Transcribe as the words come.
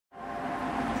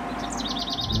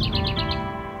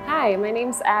Hi, my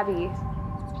name's Abby.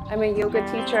 I'm a yoga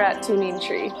teacher at Tuning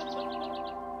Tree.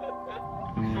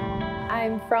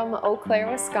 I'm from Eau Claire,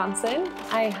 Wisconsin.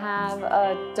 I have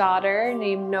a daughter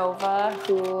named Nova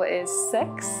who is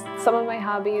 6. Some of my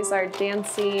hobbies are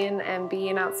dancing and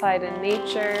being outside in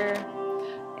nature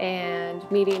and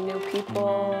meeting new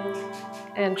people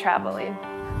and traveling.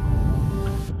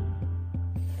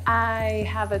 I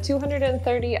have a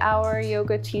 230-hour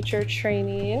yoga teacher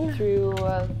training through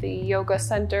the Yoga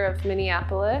Center of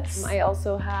Minneapolis. I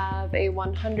also have a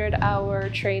 100-hour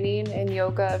training in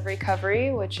yoga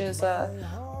recovery, which is a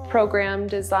program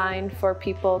designed for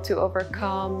people to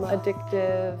overcome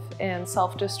addictive and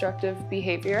self-destructive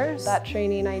behaviors. That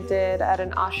training I did at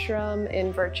an ashram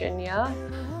in Virginia.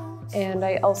 And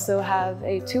I also have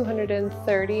a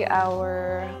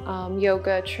 230-hour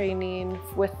yoga training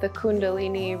with the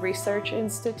Kundalini Research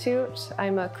Institute.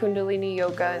 I'm a Kundalini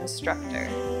yoga instructor.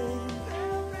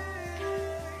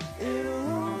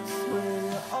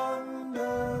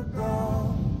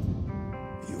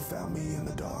 You found me in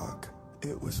the dark.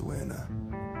 It was when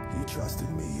you trusted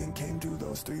me and came to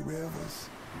those 3 rivers.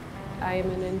 I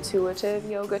am an intuitive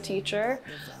yoga teacher.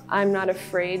 I'm not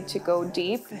afraid to go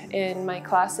deep in my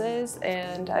classes,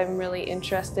 and I'm really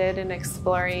interested in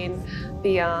exploring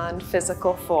beyond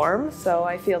physical form. So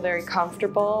I feel very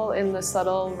comfortable in the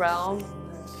subtle realm.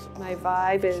 My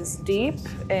vibe is deep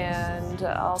and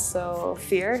also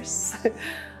fierce,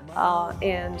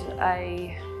 and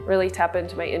I really tap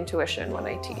into my intuition when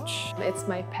I teach. It's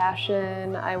my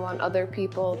passion. I want other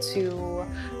people to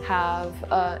have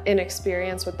an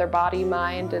experience with their body,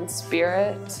 mind, and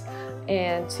spirit,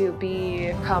 and to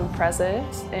become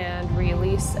present and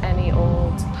release any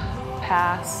old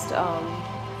past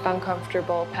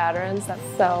uncomfortable patterns.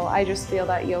 So I just feel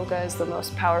that yoga is the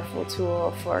most powerful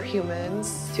tool for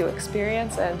humans to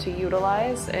experience and to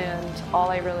utilize, and all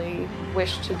I really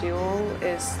wish to do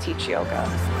is teach yoga.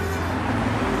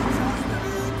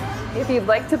 If you'd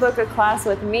like to book a class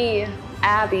with me,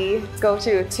 Abby, go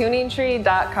to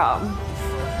tuningtree.com.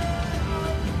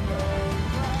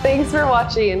 Thanks for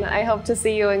watching. I hope to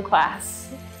see you in class.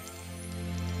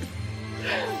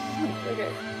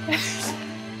 Okay.